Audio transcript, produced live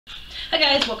Hi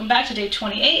guys, welcome back to day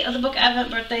 28 of the book Advent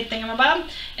birthday thingamabob.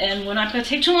 And we're not going to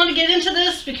take too long to get into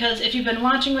this because if you've been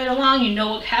watching right along, you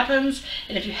know what happens.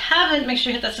 And if you haven't, make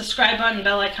sure you hit that subscribe button and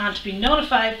bell icon to be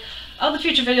notified of the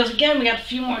future videos. Again, we got a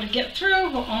few more to get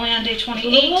through. We're only on day 28. A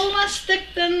little less thick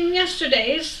than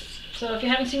yesterday's. So if you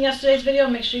haven't seen yesterday's video,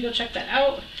 make sure you go check that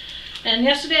out. And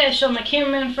yesterday I showed my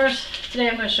cameraman first. Today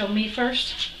I'm going to show me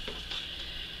first.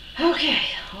 Okay,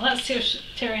 well, let's see what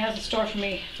Terry has in store for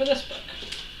me for this book.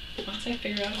 Once I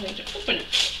figure out a way to open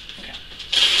it.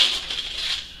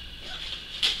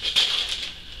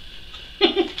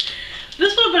 Okay.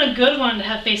 This would have been a good one to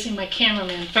have facing my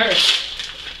cameraman first.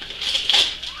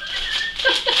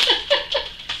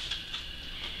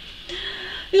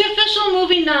 The official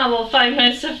movie novel, Five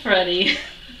Nights at Freddy.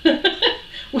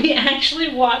 We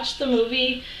actually watched the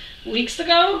movie weeks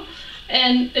ago,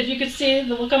 and if you could see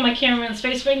the look on my cameraman's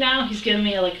face right now, he's giving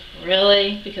me a like,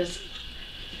 really? Because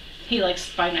he likes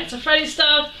Five Nights at Freddy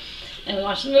stuff, and we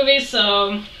watched the movie,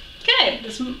 so, okay,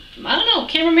 this, I don't know,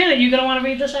 cameraman, are you going to want to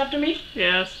read this after me?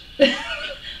 Yes.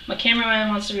 My cameraman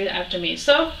wants to read it after me,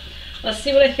 so, let's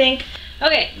see what I think.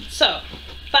 Okay, so,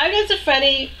 Five Nights at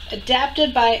Freddy,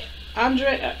 adapted by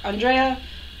Andrea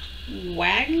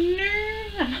Wagner?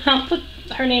 I'll put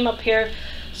her name up here.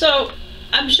 So,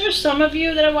 I'm sure some of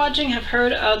you that are watching have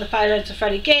heard of the Five Nights at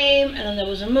Freddy game, and then there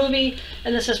was a movie,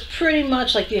 and this is pretty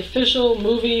much like the official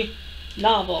movie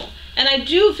novel. And I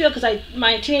do feel, because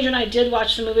my teenager and I did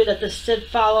watch the movie, that this did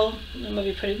follow the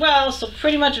movie pretty well. So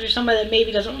pretty much if you're somebody that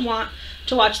maybe doesn't want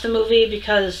to watch the movie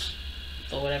because,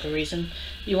 for whatever reason,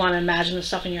 you want to imagine the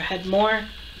stuff in your head more,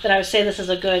 then I would say this is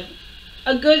a good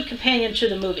companion to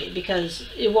the movie, because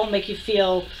it won't make you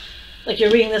feel like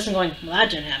you're reading this and going, well, that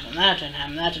didn't happen, that didn't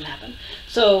happen, that didn't happen.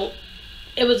 So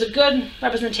it was a good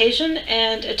representation,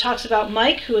 and it talks about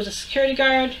Mike, who is a security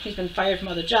guard. He's been fired from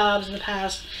other jobs in the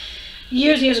past.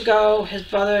 Years and years ago, his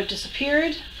brother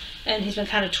disappeared, and he's been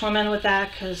kind of tormented with that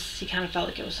because he kind of felt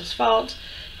like it was his fault.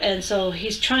 And so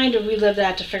he's trying to relive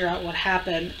that to figure out what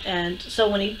happened. And so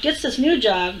when he gets this new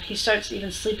job, he starts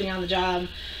even sleeping on the job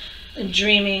and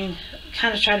dreaming,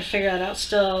 kind of trying to figure that out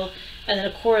still. And then,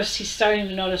 of course, he's starting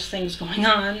to notice things going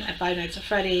on at Five Nights at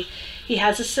Freddy. He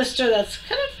has a sister that's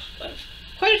kind of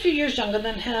quite a few years younger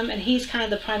than him, and he's kind of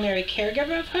the primary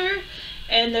caregiver of her.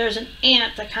 And there's an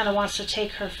aunt that kind of wants to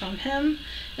take her from him.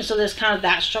 And so there's kind of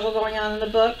that struggle going on in the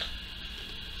book.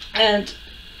 And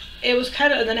it was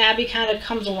kind of, and then Abby kind of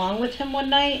comes along with him one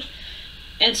night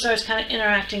and starts kind of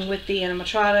interacting with the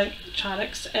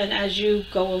animatronics. And as you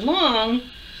go along,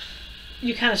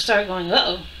 you kind of start going,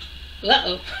 uh-oh.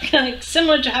 Kind of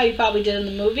similar to how you probably did in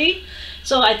the movie.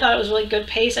 So I thought it was really good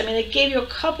pace. I mean, it gave you a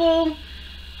couple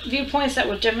viewpoints that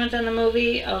were different than the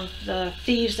movie, of the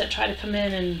thieves that try to come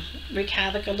in and wreak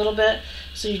havoc a little bit.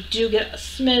 So you do get a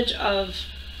smidge of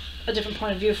a different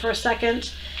point of view for a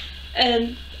second.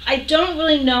 And I don't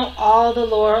really know all the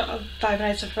lore of Five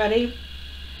Nights at Freddy,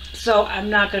 so I'm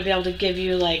not going to be able to give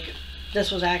you like this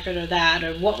was accurate or that,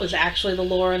 or what was actually the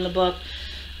lore in the book.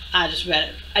 I just read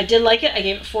it. I did like it. I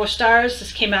gave it 4 stars.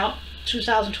 This came out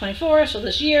 2024, so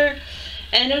this year.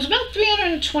 And it was about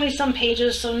 320 some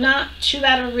pages, so not too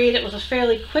bad of a read. It was a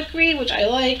fairly quick read, which I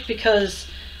like because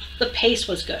the pace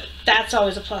was good. That's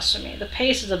always a plus for me. The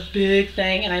pace is a big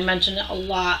thing, and I mention it a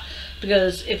lot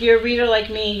because if you're a reader like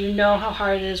me, you know how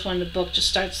hard it is when the book just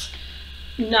starts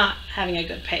not having a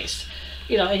good pace.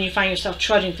 You know, and you find yourself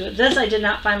trudging through it. This I did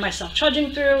not find myself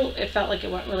trudging through. It felt like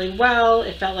it went really well.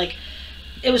 It felt like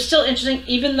it was still interesting,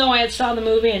 even though I had saw the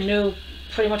movie and knew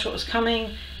pretty much what was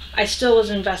coming. I still was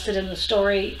invested in the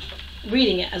story,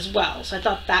 reading it as well. So I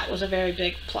thought that was a very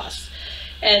big plus.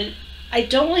 And I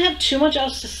don't really have too much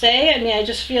else to say. I mean, I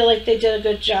just feel like they did a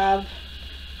good job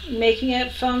making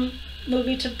it from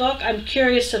movie to book. I'm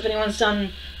curious if anyone's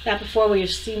done that before, where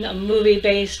you've seen a movie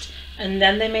based and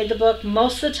then they made the book.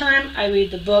 Most of the time, I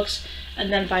read the books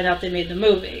and then find out they made the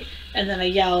movie. And then I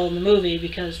yell in the movie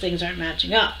because things aren't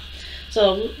matching up.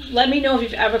 So let me know if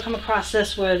you've ever come across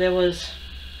this where there was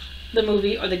the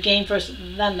movie or the game first,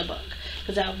 then the book,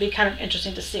 because that would be kind of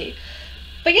interesting to see.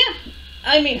 But yeah,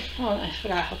 I mean, oh, I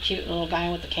forgot how cute the little guy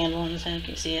with the candle in his hand.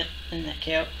 Can you see it? Isn't that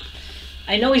cute?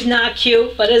 I know he's not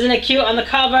cute, but isn't it cute on the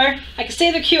cover? I can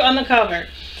say they're cute on the cover.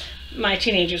 My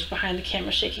teenagers behind the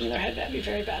camera shaking their head at me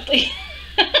very badly.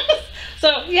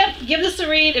 So, yep, give this a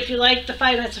read if you like the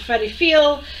Five Nights at Freddy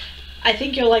feel. I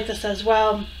think you'll like this as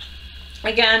well.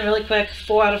 Again, really quick,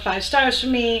 4 out of 5 stars for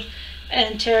me.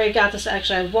 And Terry got this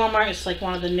actually at Walmart. It's like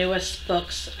one of the newest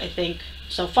books, I think,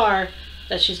 so far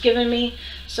that she's given me.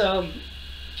 So,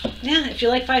 yeah, if you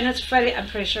like Five Nights at Freddy, I'm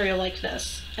pretty sure you'll like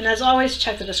this. And as always,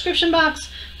 check the description box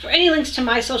for any links to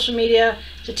my social media,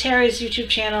 to to Terry's YouTube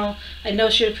channel. I know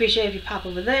she'd appreciate if you pop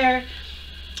over there.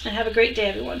 And have a great day,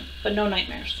 everyone, but no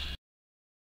nightmares.